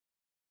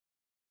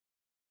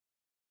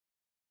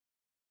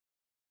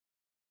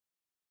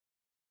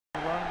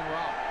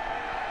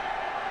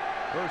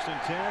First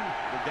and 10.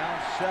 They're down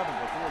 7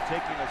 before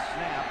taking a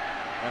snap.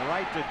 And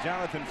right to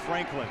Jonathan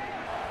Franklin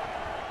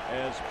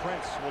as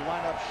Prince will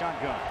line up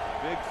shotgun.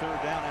 Big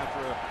third down after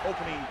an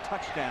opening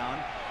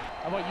touchdown.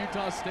 How about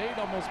Utah State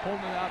almost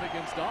pulling it out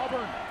against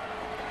Auburn?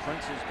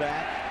 Prince is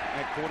back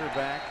at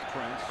quarterback.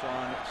 Prince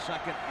on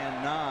 2nd and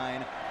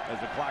 9 as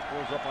the clock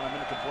rolls up on a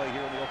minute to play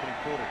here in the opening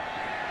quarter.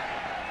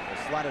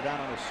 They slide it down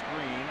on a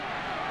screen.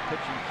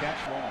 Pitch and catch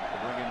moment to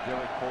bring in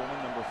Derek Coleman,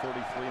 number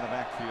 33 in the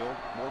backfield.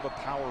 More of a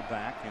power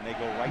back, and they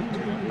go right to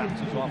him.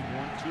 Bounces off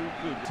 1-2.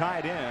 Cougar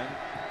tied in,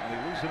 and they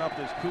loosen up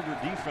this Cougar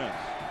defense.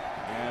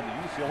 And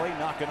UCLA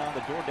knocking on the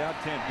door, down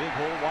 10. Big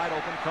hole, wide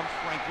open, comes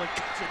Franklin,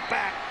 kicks it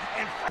back,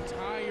 and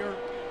entire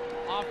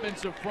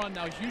offensive front.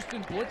 Now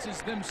Houston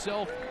blitzes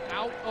themselves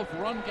out of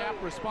run gap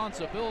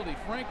responsibility.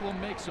 Franklin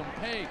makes them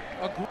pay.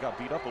 Got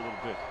beat up a little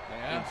bit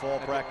in fall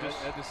practice.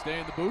 Had to stay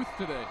in the booth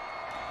today.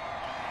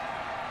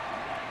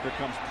 Here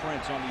comes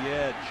Prince on the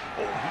edge.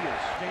 Oh, he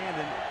is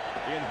standing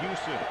in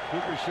Houston.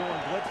 Cougar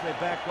showing blitz. They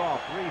back off.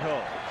 Riho,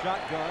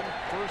 shotgun.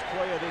 First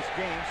play of this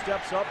game.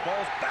 Steps up.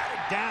 Ball's batted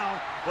down,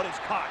 but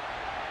it's caught.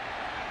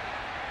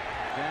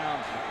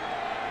 Downs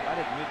right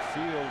at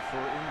midfield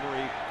for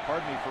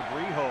for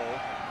Riho.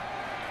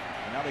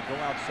 And now they go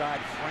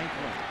outside.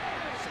 Franklin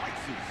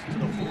slices to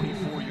the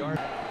 44-yard.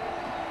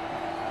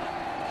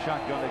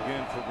 Shotgun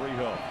again for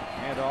Riho.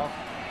 Handoff.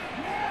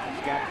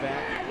 Scat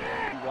back.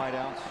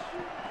 Wideouts.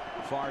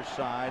 Far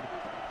side.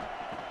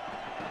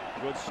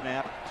 Good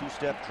snap.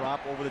 Two-step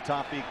drop over the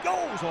top. He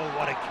goes. Oh,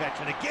 what a catch.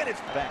 And again,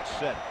 it's back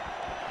set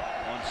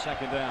on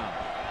 2nd down.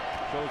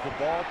 Shows the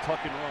ball. Tuck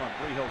and run.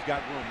 Riho's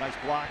got room. Nice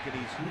block. And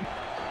he's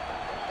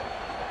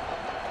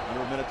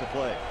under a minute to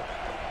play.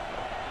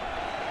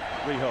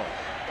 Riho.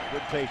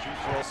 Good patience.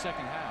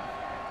 Second half.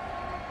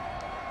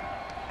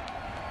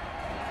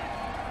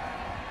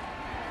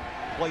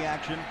 Play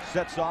action.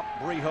 Sets up.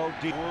 Riho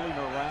deep. Whirling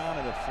around.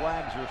 And the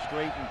flags are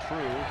straight and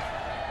true.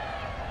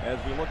 As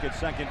we look at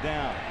 2nd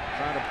down,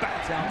 trying to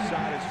bounce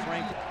outside is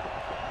Franklin.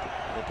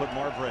 They'll put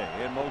Marvray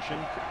in motion.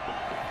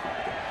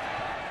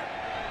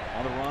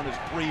 On the run is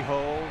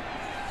Riho.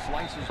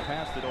 Slices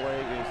past it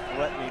away, is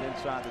threatening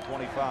inside the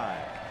 25.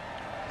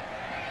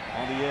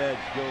 On the edge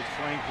goes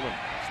Franklin.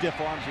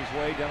 Stiff arms his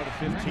way down to the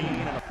 15.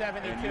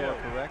 And you are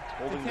correct.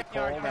 Holding the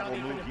call, that will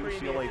move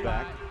UCLA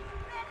back.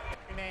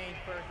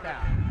 First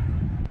down.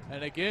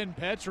 And again,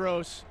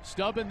 Petros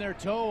stubbing their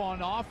toe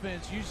on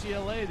offense.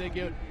 UCLA, they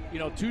get,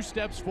 2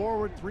 steps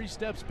forward, 3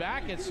 steps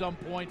back at some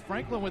point.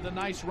 Franklin with a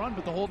nice run,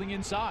 but the holding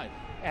inside.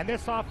 And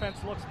this offense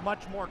looks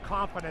much more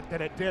confident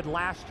than it did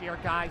last year,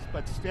 guys,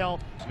 but still.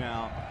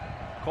 Now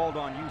called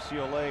on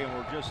UCLA, and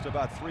we're just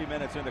about 3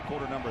 minutes into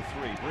quarter number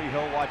 3.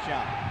 Riho, watch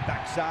out.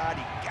 Backside,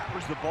 he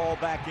gathers the ball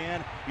back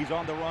in. He's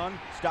on the run,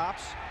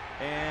 stops,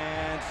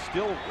 and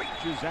still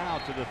reaches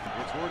out to the.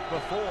 It's worked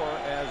before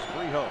as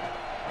Riho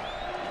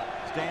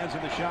stands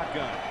in the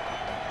shotgun.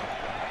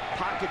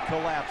 Pocket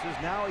collapses.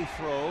 Now he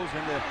throws,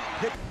 and the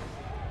hit.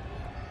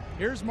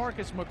 Here's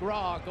Marcus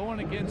McGraw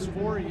going against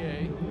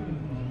Fourier.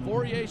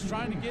 Fourier's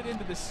trying to get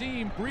into the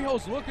seam.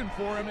 Riho's looking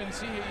for him, and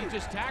he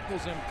just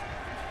tackles him.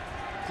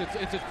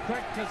 It's a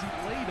correct because he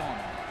laid on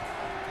him.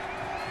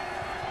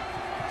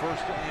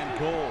 First and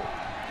goal.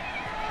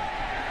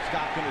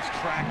 Stopped in his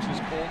tracks is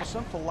Coleman.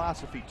 Some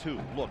philosophy too.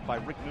 Look, by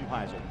Rick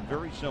Neuheisel.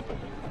 Very simple.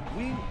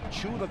 We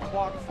chew the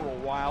clock for a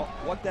while.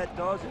 What that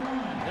does,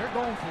 they're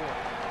going for it.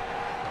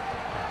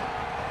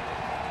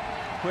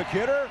 Quick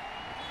hitter.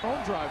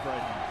 Home drive right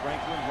now.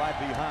 Franklin right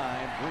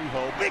behind.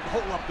 Riho. Big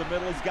hole up the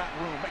middle. He's got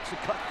room. Makes a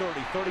cut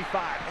 30, 35.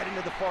 Heading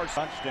to the far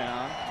side.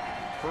 Touchdown.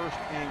 First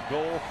and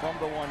goal from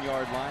the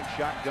 1-yard line.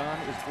 Shotgun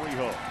is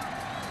Riho.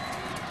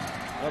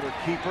 Another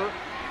keeper.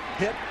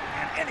 Hit.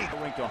 And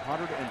ranked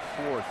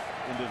 104th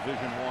in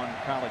Division I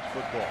college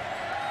football.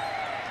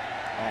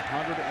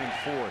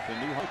 104th. And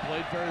New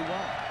played very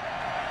well.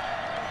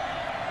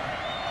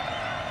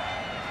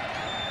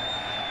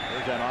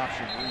 There's that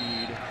option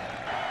read.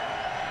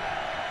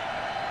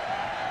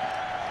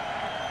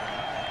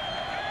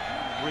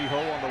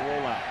 Riho on the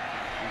rollout.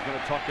 He's going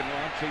to tuck and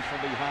run, chase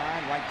from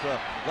behind,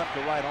 left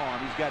to right arm.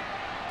 He's got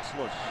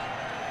Slus.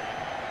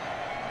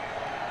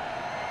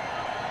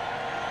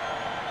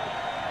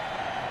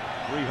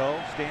 Riho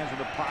stands in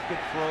the pocket,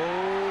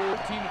 throws.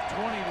 13 of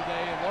 20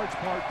 today, in large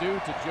part due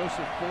to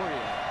Joseph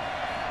Fourier.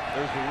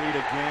 There's the read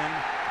again,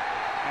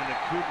 and the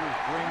Cougars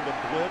bring the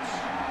blitz.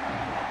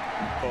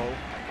 Oh,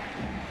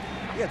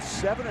 he had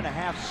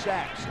 7.5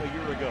 sacks a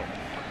year ago.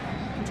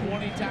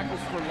 20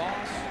 tackles for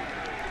loss.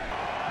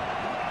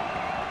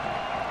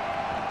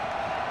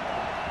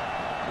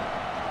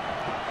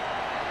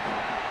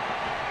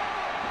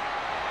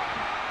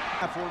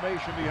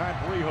 Formation behind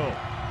Riho.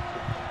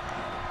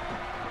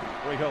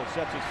 Riho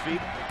sets his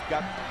feet,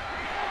 got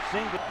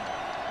single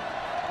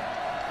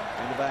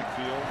in the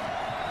backfield.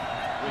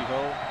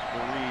 Riho,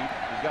 the read.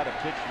 He's got a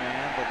pitch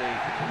man, but he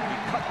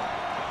cut.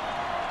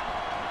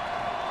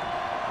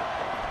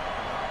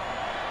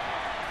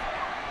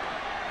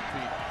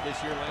 This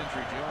year,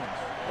 Landry Jones.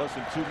 Less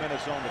than 2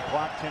 minutes on the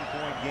clock,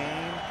 10-point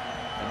game.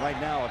 And right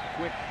now, a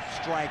quick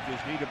strike is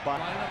needed by.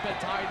 Lining up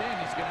at tight end.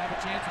 He's going to have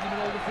a chance in the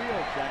middle of the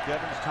field. Jack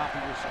Evans, top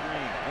of your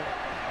screen.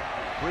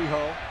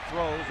 Breho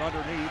throws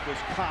underneath, is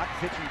caught,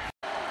 pitching.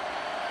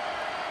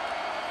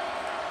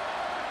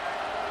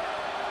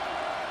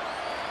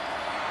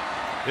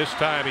 This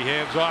time he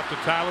hands off to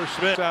Tyler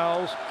Smith.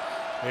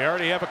 They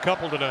already have a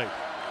couple tonight.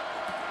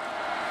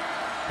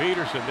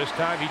 Peterson, this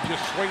time he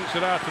just swings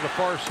it out to the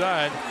far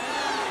side.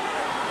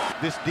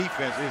 This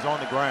defense is on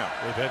the ground.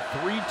 They've had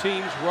 3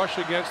 teams rush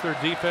against their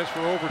defense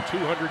for over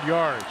 200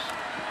 yards.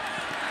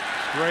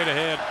 Straight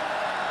ahead.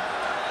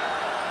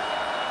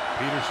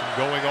 Peterson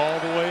going all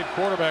the way at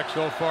quarterback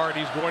so far, and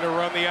he's going to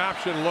run the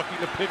option, looking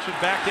to pitch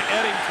it back to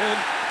Eddington.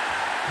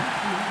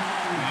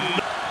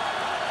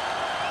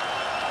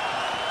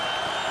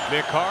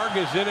 McHarg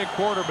is in at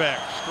quarterback.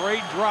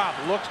 Straight drop,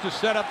 looks to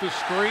set up the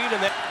screen,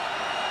 and then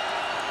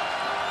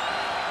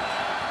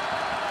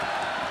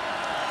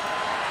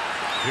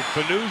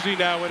Panuzzi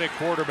now in at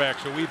quarterback,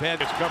 so we've had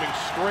this coming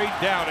straight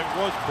down. It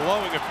was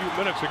blowing a few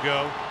minutes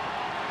ago.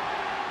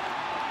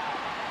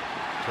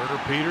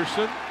 Turner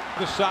Peterson,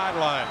 the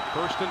sideline.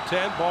 1st and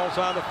 10, ball's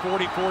on the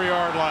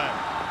 44-yard line.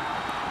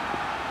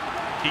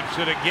 Keeps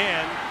it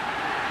again.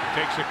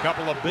 Takes a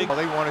couple of big. All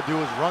they want to do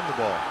is run the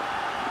ball.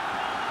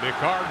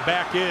 McHarg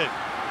back in.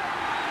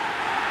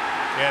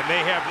 And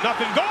they have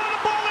nothing going.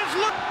 The ball is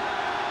looked.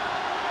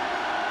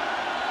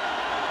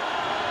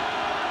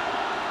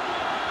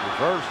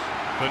 Reverse.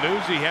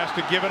 Panuzzi has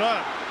to give it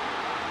up.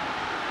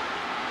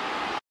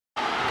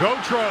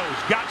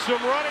 Gotros got some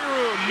running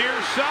room near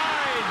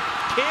side.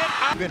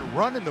 Can't. Been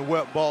running the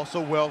wet ball so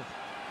well,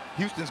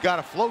 Houston's got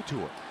a flow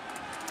to it.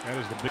 That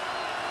is the big.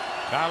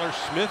 Tyler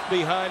Smith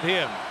behind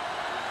him.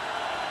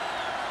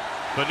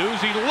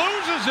 Panuzzi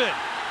loses it.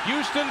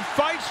 Houston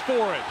fights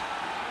for it.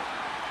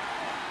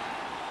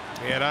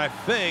 And I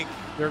think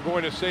they're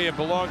going to say it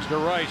belongs to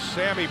Rice.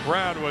 Sammy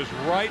Brown was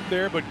right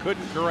there but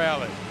couldn't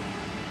corral it.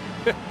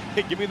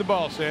 Hey, give me the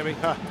ball, Sammy.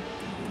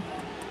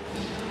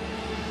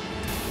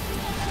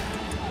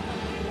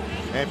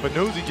 And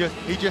Panuzzi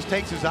just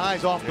takes his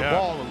eyes off the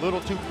ball a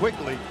little too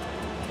quickly.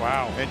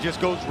 Wow. And just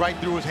goes right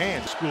through his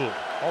hands. School,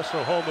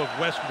 also home of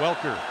Wes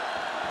Welker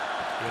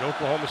in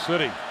Oklahoma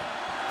City.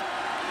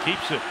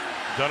 Keeps it.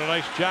 Done a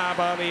nice job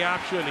on the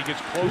option. He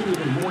gets close to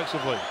the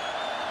defensively.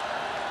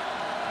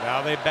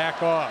 Now they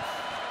back off.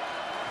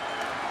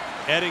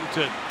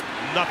 Eddington,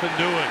 nothing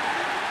doing.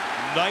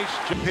 Nice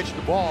pitch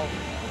the ball.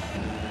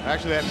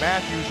 Actually, that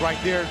Matthews right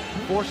there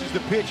forces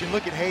the pitch, and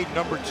look at Hayden,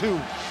 number 2,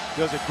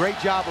 does a great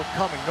job of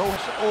coming. No,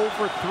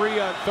 over 3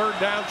 on 3rd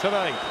down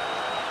tonight.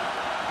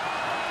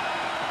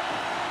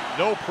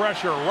 No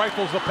pressure,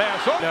 rifles the pass.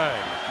 Oh. 9.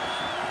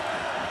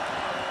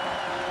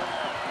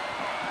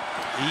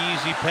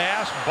 Easy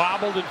pass,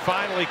 bobbled and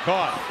finally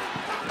caught.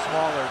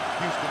 Smaller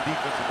Houston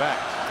defensive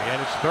backs. And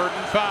it's 3rd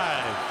and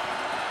 5.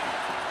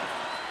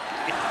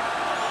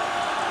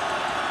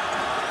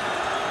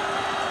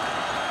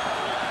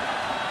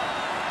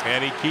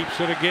 And he keeps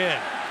it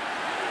again.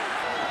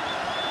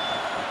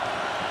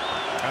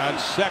 On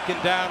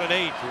 2nd down and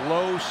 8,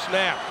 low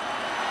snap.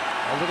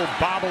 A little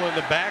bobble in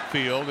the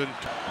backfield, and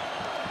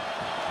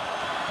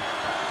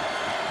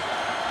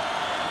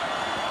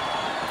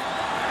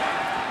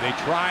they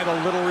try the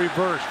little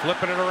reverse,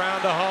 flipping it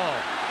around to Hall.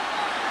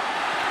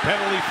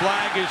 Penalty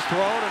flag is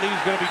thrown, and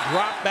he's going to be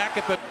dropped back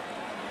at the.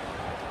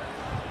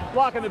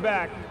 Block in the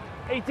back.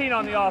 18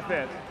 on the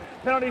offense.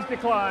 Penalties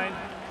decline.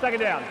 2nd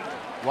down.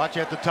 Watch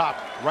at the top,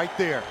 right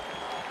there.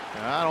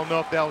 And I don't know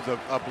if that was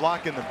a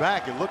block in the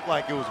back. It looked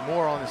like it was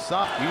more on the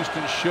side.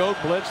 Houston showed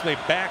blitz. They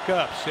back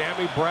up.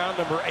 Sammy Brown,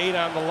 number 8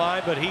 on the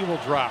line, but he will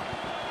drop.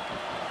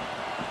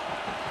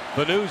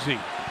 Panuzzi,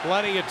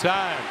 plenty of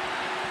time.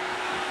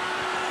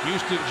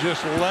 Houston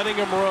just letting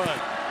him run.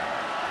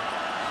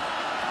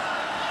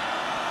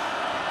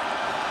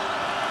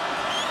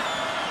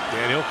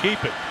 And he'll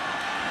keep it.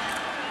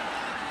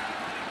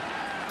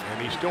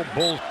 And he's still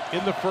bulls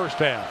in the 1st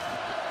half.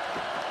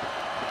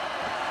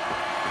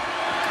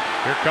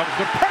 Here comes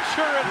the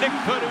pressure, and Nick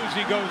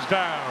Panuzzi goes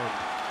down.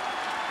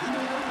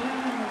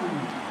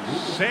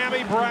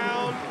 Sammy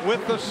Brown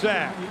with the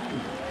sack.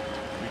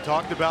 We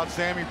talked about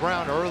Sammy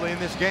Brown early in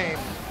this game.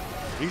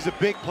 He's a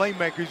big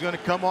playmaker. He's going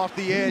to come off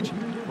the edge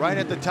right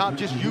at the top,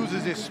 just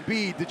uses his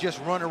speed to just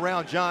run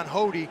around John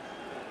Hody.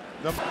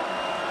 And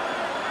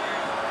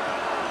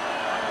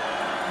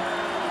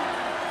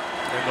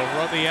they'll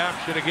run the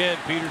option again.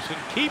 Peterson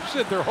keeps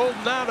it. They're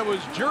holding on to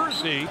his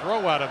jersey.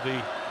 Throw out of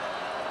the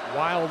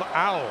Wild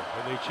Owl,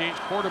 and they change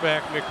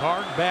quarterback.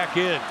 McHarg back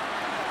in,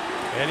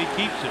 and he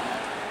keeps it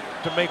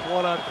to make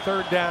one on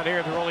 3rd down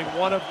here. They're only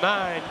 1 of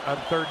 9 on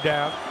 3rd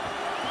down.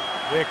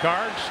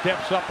 McHarg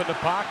steps up in the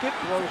pocket,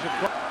 throws it.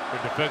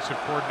 Their defensive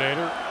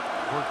coordinator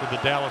worked with the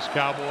Dallas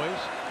Cowboys.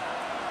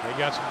 They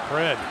got some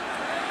cred.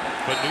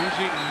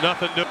 Panuzzi,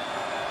 nothing to.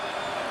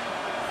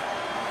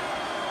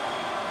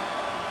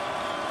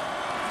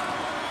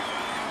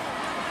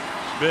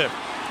 Smith.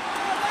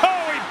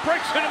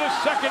 Breaks into the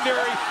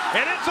secondary,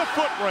 and it's a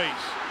foot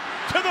race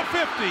to the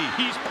 50.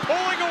 He's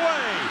pulling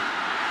away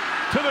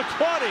to the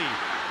 20,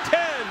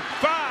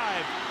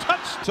 10-5,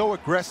 touchdown. So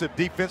aggressive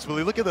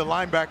defensively. Look at the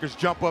linebackers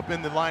jump up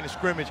in the line of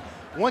scrimmage.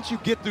 Once you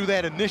get through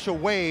that initial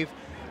wave,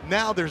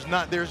 now there's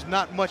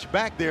not much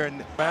back there.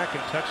 And back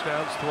and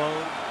touchdowns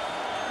thrown,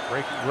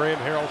 breaking Graham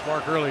Harrell's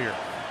mark earlier.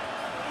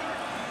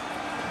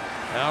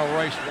 Now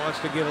Rice wants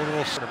to get a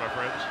little center, my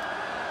friends.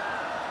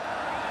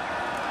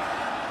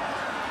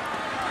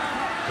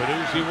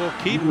 Fanuzzi will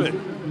keep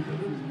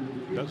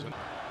it. Doesn't.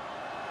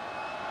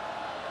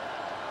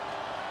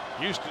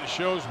 Houston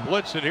shows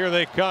blitz, and here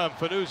they come.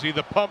 Fanuzzi,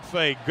 the pump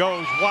fake,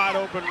 goes wide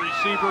open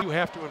receiver. You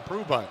have to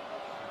improve on.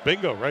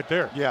 Bingo, right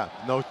there. Yeah,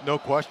 no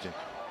question.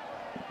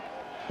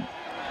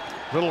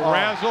 Little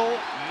razzle,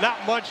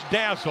 not much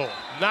dazzle.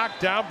 Knocked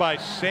down by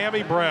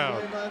Sammy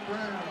Brown.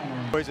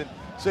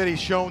 Said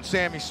he's shown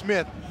Sammy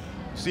Smith.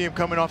 See him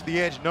coming off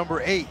the edge,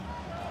 number 8.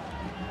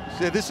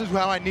 Said, this is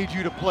how I need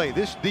you to play.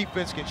 This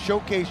defense can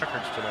showcase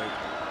Records tonight.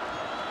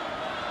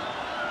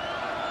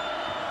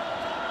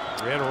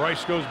 And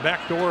Rice goes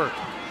back to work.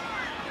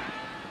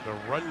 The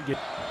run get.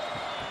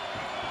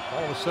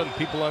 All of a sudden,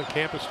 people on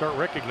campus start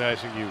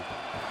recognizing you.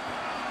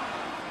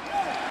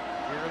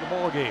 Here in the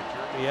ball game,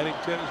 Jeremy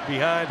Eddington is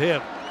behind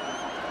him.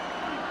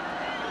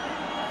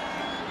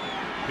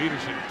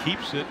 Peterson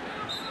keeps it.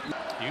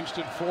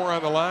 Houston 4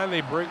 on the line. They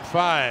bring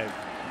 5.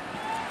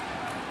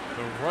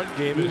 The run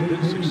game has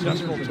been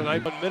successful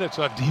tonight. 1 minutes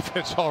on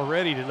defense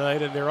already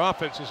tonight, and their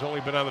offense has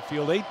only been on the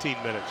field 18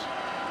 minutes.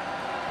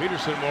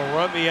 Peterson will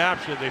run the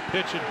option. They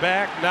pitch it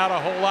back. Not a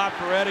whole lot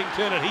for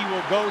Eddington, and he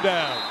will go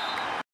down.